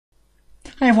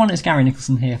Hi everyone, it's Gary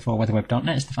Nicholson here for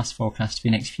weatherweb.net. It's the fast forecast for the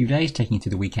next few days, taking you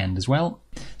through the weekend as well.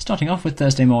 Starting off with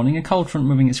Thursday morning, a cold front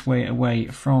moving its way away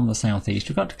from the southeast.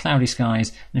 We've got cloudy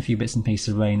skies and a few bits and pieces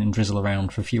of rain and drizzle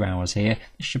around for a few hours here.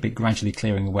 This should be gradually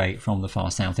clearing away from the far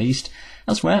southeast.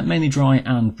 Elsewhere, mainly dry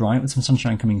and bright with some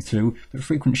sunshine coming through, but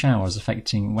frequent showers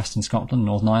affecting western Scotland,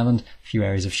 Northern Ireland. A few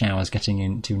areas of showers getting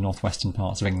into northwestern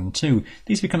parts of England too.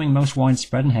 These becoming most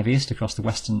widespread and heaviest across the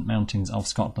western mountains of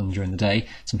Scotland during the day.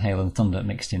 Some hail and thunder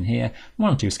mixed in here.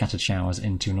 One or two scattered showers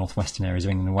into northwestern areas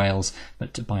of England and Wales,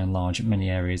 but by and large many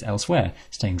areas elsewhere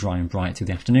staying dry and bright through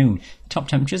the afternoon. Top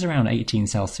temperatures around 18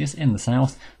 Celsius in the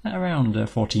south, around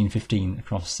 14-15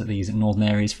 across these northern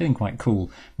areas, feeling quite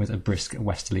cool with a brisk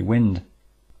westerly wind.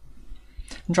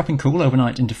 And dropping cool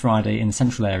overnight into Friday in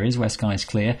central areas where skies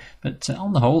clear, but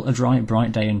on the whole a dry,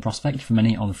 bright day in prospect for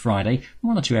many on Friday.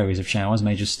 One or two areas of showers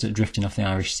may just drift in off the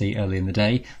Irish Sea early in the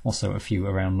day, also a few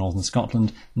around northern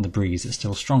Scotland, and the breeze is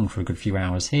still strong for a good few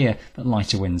hours here, but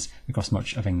lighter winds across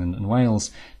much of England and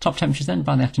Wales. Top temperatures then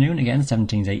by the afternoon, again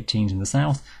 17s, 18s in the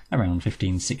south, around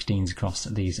 15s, 16s across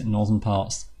these northern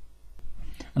parts.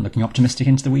 And looking optimistic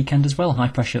into the weekend as well, high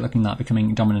pressure looking like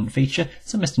becoming a dominant feature.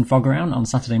 Some mist and fog around on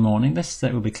Saturday morning. This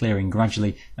will be clearing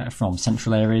gradually from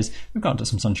central areas. We've got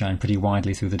some sunshine pretty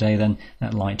widely through the day then,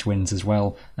 light winds as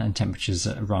well, and temperatures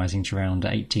rising to around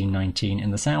 18, 19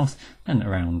 in the south, and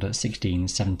around 16,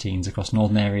 17s across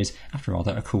northern areas after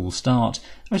rather a cool start.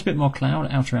 There's a bit more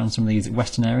cloud out around some of these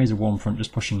western areas, a warm front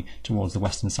just pushing towards the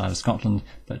western side of Scotland,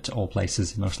 but all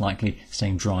places most likely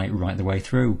staying dry right the way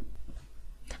through.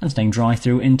 And staying dry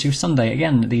through into Sunday.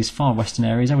 Again, these far western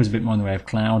areas, always a bit more in the way of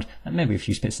cloud, and maybe a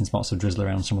few spits and spots of drizzle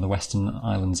around some of the western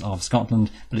islands of Scotland,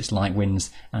 but it's light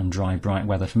winds and dry, bright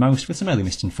weather for most, with some early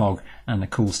mist and fog, and a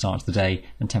cool start to the day,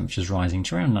 and temperatures rising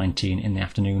to around 19 in the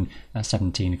afternoon,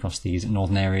 17 across these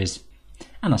northern areas.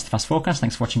 And that's the fast forecast.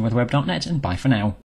 Thanks for watching weatherweb.net, and bye for now.